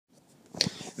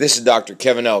This is Dr.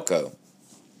 Kevin Elko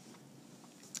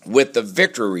with the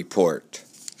Victory Report,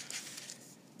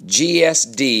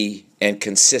 GSD and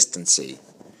consistency.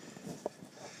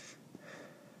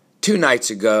 2 nights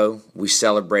ago, we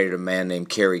celebrated a man named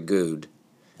Kerry Goode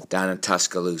down in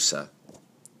Tuscaloosa,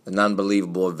 an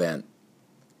unbelievable event.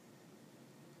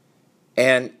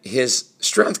 And his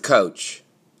strength coach,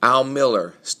 Al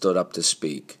Miller, stood up to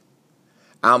speak.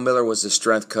 Al Miller was the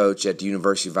strength coach at the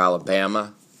University of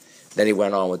Alabama. Then he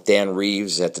went on with Dan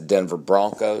Reeves at the Denver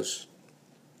Broncos.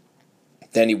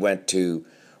 Then he went to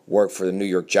work for the New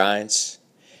York Giants.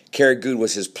 Kerry Goode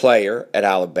was his player at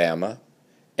Alabama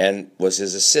and was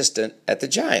his assistant at the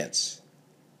Giants.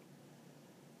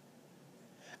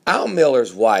 Al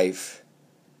Miller's wife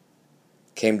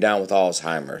came down with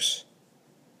Alzheimer's.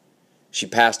 She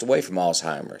passed away from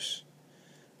Alzheimer's.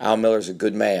 Al Miller's a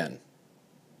good man.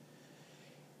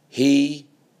 He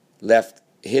left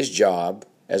his job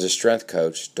as a strength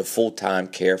coach to full-time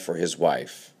care for his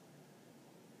wife.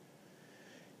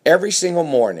 Every single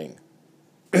morning,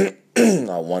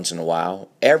 not once in a while,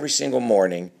 every single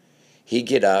morning, he'd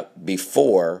get up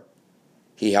before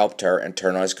he helped her and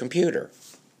turn on his computer.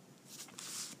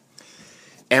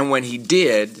 And when he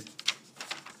did,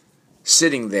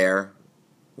 sitting there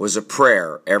was a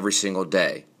prayer every single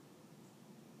day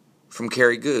from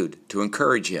Kerry Goode to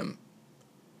encourage him.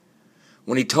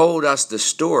 When he told us the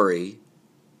story,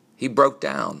 he broke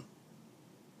down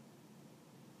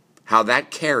how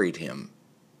that carried him.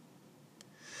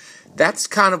 That's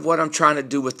kind of what I'm trying to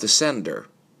do with the sender.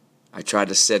 I try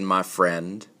to send my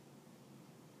friend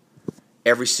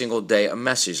every single day a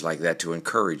message like that to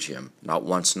encourage him. Not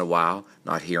once in a while,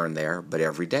 not here and there, but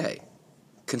every day.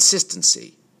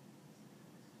 Consistency.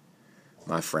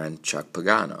 My friend Chuck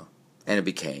Pagano. And it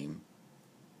became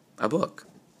a book.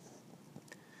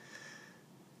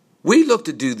 We look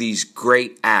to do these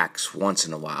great acts once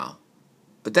in a while,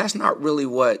 but that's not really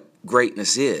what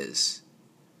greatness is.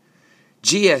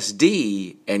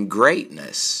 GSD and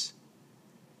greatness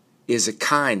is a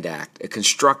kind act, a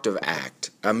constructive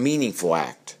act, a meaningful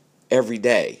act every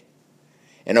day.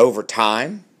 And over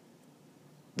time,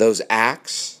 those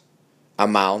acts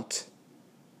amount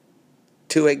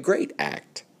to a great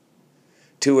act,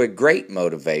 to a great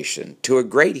motivation, to a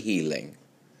great healing,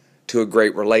 to a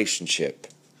great relationship.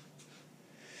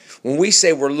 When we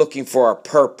say we're looking for our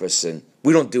purpose and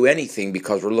we don't do anything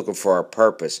because we're looking for our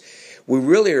purpose, we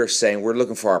really are saying we're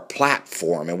looking for our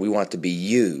platform and we want it to be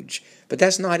huge. But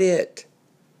that's not it.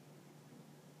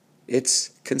 It's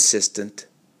consistent,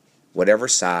 whatever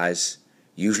size,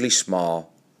 usually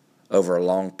small, over a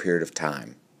long period of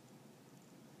time.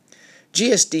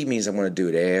 GSD means I'm going to do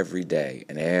it every day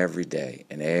and every day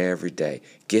and every day.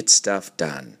 Get stuff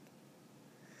done.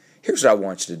 Here's what I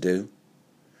want you to do.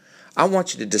 I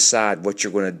want you to decide what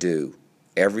you're going to do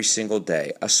every single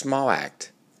day. A small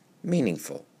act,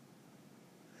 meaningful.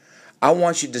 I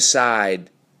want you to decide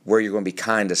where you're going to be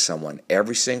kind to someone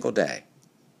every single day.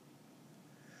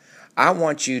 I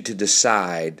want you to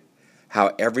decide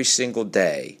how every single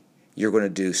day you're going to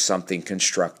do something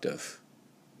constructive.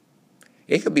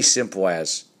 It could be simple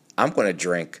as, I'm going to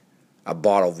drink a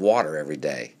bottle of water every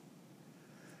day.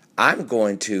 I'm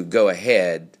going to go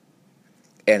ahead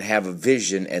and have a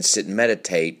vision and sit and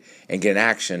meditate and get an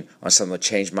action on something that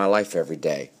change my life every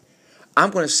day.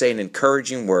 I'm going to say an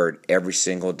encouraging word every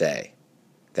single day.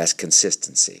 That's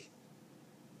consistency.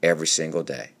 Every single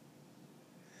day.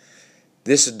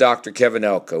 This is Dr. Kevin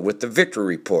Elko with the Victory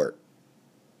Report.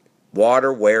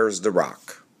 Water wears the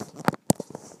rock.